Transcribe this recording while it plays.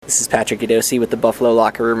This is Patrick Idosi with the Buffalo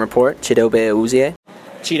Locker Room Report. Chidobe Awuzie.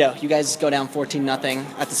 Cheeto, you guys go down 14-0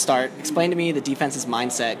 at the start. Explain to me the defense's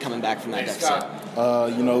mindset coming back from that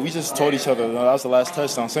deficit. We just told each other that was the last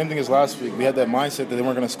touchdown. Same thing as last week. We had that mindset that they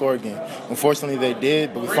weren't going to score again. Unfortunately, they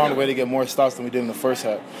did, but we found a way to get more stops than we did in the first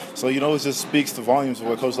half. So, it just speaks to volumes of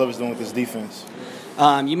what Coach Love is doing with his defense.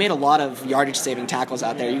 You made a lot of yardage-saving tackles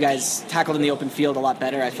out there. You guys tackled in the open field a lot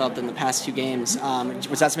better, I felt, than the past two games.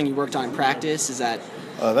 Was that something you worked on in practice?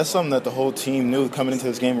 That's something that the whole team knew coming into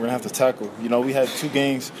this game we're going to have to tackle. We had two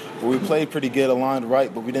games where we played pretty good, aligned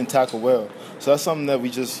right, but we didn't tackle well. So that's something that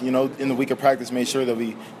we just, in the week of practice, made sure that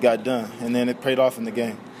we got done, and then it paid off in the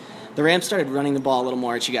game. The Rams started running the ball a little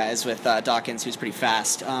more at you guys with Dawkins, who's pretty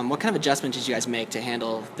fast. What kind of adjustment did you guys make to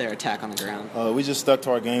handle their attack on the ground? We just stuck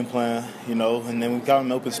to our game plan, and then we got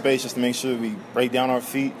an open space just to make sure we break down our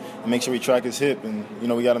feet and make sure we track his hip. And,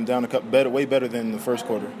 we got him down way better than the first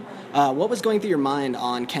quarter. What was going through your mind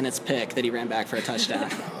on Kenneth's pick that he ran back for a touchdown?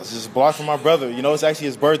 I was just blocked from my brother. It's actually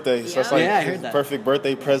his birthday, so it's like I heard that. Perfect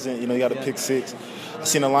birthday present. He got a pick six. I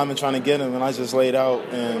seen a lineman trying to get him, and I just laid out,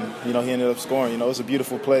 and, he ended up scoring. It was a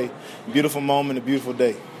beautiful play, beautiful moment, a beautiful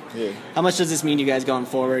day. Yeah. How much does this mean to you guys going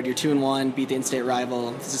forward? You're 2-1, beat the in-state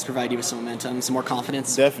rival. Does this provide you with some momentum, some more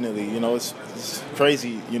confidence? Definitely. It's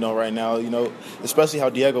crazy, right now, especially how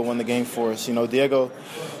Diego won the game for us. Diego,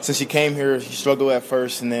 since he came here, he struggled at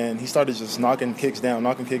first, and then he started just knocking kicks down.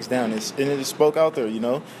 And it just spoke out there,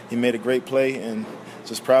 He made a great play, and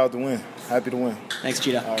just proud to win. Happy to win. Thanks,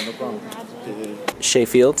 Cheetah. All right, no problem. Shea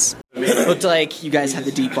Fields. Looked like you guys had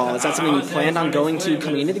the deep ball. Is that something you planned on going to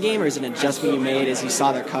coming into the game, or is it an adjustment you made as you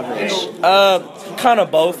saw their coverage? Kind of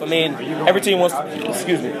both. Every team wants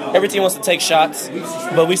to take shots,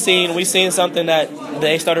 but we seen something that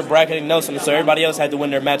they started bracketing Nelson, so everybody else had to win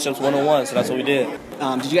their matchups one-on-one. So that's what we did.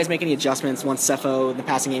 Did you guys make any adjustments once Cepho, the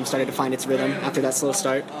passing game, started to find its rhythm after that slow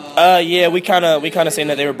start? Yeah, we kind of seen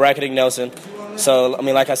that they were bracketing Nelson. So,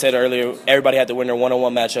 like I said earlier, everybody had to win their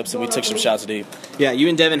one-on-one matchups, and we took some shots deep. Yeah, you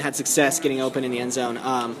and Devin had success getting open in the end zone.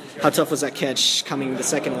 How tough was that catch coming the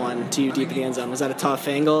second one to you deep in the end zone? Was that a tough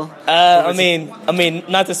angle?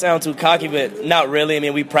 Not to sound too cocky, but not really.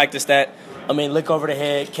 We practiced that. Look over the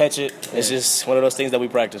head, catch it. It's just one of those things that we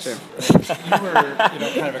practice. Sure. You were,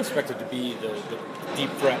 kind of expected to be the deep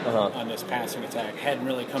threat on this passing attack. Hadn't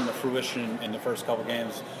really come to fruition in the first couple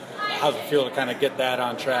games. How's it feel to kind of get that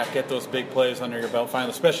on track, get those big plays under your belt,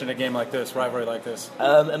 finally, especially in a game like this, rivalry like this?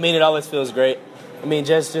 It always feels great.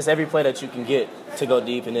 Just every play that you can get to go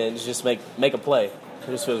deep and then just make a play. It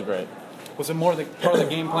just feels great. Was it more part of the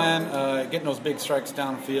game plan, getting those big strikes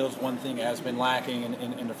downfield? One thing has been lacking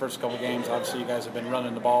in the first couple games. Obviously, you guys have been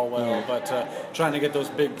running the ball well, but trying to get those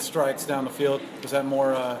big strikes down the field, was that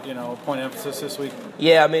more, point of emphasis this week?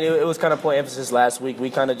 Yeah, it was kind of point of emphasis last week. We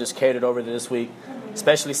kind of just carried it over to this week,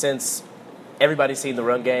 especially since everybody's seen the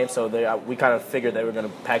run game, so we kind of figured they were going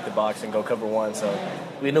to pack the box and go cover one. So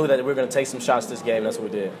we knew that we were going to take some shots this game. That's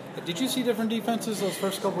what we did. Did you see different defenses those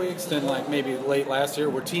first couple weeks than maybe late last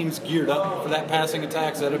year? Were teams geared up for that passing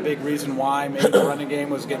attack? Is that a big reason why maybe the running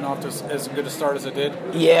game was getting off to as good a start as it did?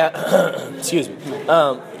 Yeah. Excuse me.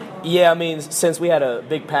 Since we had a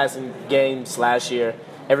big passing game last year,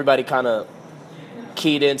 everybody kind of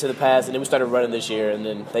keyed into the pass, and then we started running this year, and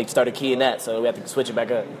then they started keying that, so we have to switch it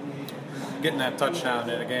back up. Getting that touchdown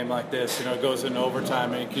in a game like this, it goes into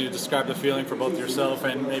overtime. Can you describe the feeling for both yourself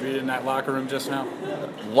and maybe in that locker room just now?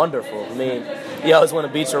 Wonderful. You always want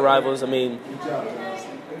to beat your rivals.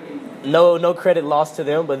 No credit lost to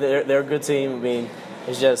them, but they're a good team. We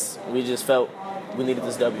just felt we needed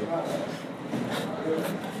this W.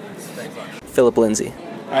 Philip Lindsay.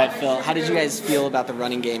 All right, Phil, how did you guys feel about the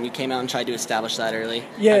running game? You came out and tried to establish that early.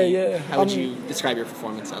 How would you describe your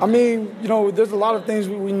performance? There's a lot of things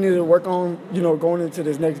we need to work on, going into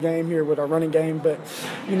this next game here with our running game. But,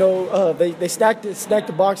 they stacked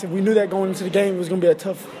the box, and we knew that going into the game it was going to be a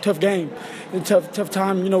tough game, a tough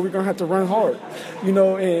time. We're going to have to run hard,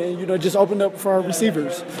 and just open up for our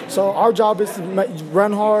receivers. So our job is to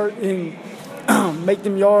run hard and make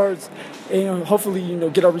them yards, and hopefully,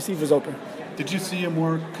 get our receivers open. Did you see a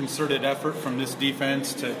more concerted effort from this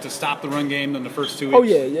defense to stop the run game than the first 2 weeks? Oh,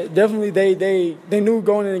 yeah, definitely. They knew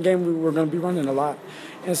going in the game we were going to be running a lot.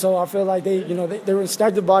 And so I feel like they were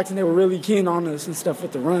stacked the box and they were really keen on us and stuff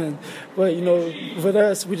with the run. But, with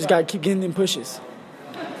us, we just got to keep getting them pushes.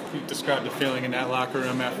 You describe the feeling in that locker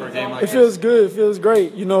room after a game like this? It feels good. It feels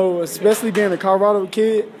great. Especially being a Colorado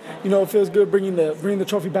kid, it feels good bringing the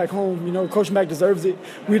trophy back home. Coach Mack deserves it.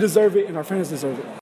 We deserve it, and our fans deserve it.